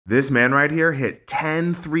This man right here hit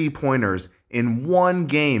 10 three-pointers in one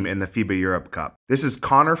game in the FIBA Europe Cup. This is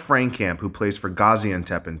Frankamp, who plays for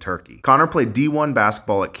Gaziantep in Turkey. Connor played D1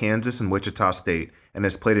 basketball at Kansas and Wichita State and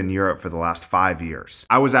has played in Europe for the last 5 years.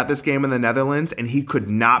 I was at this game in the Netherlands and he could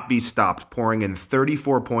not be stopped, pouring in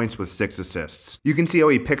 34 points with 6 assists. You can see how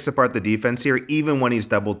he picks apart the defense here even when he's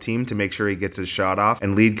double teamed to make sure he gets his shot off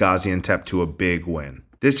and lead Gaziantep to a big win.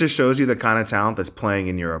 This just shows you the kind of talent that's playing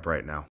in Europe right now.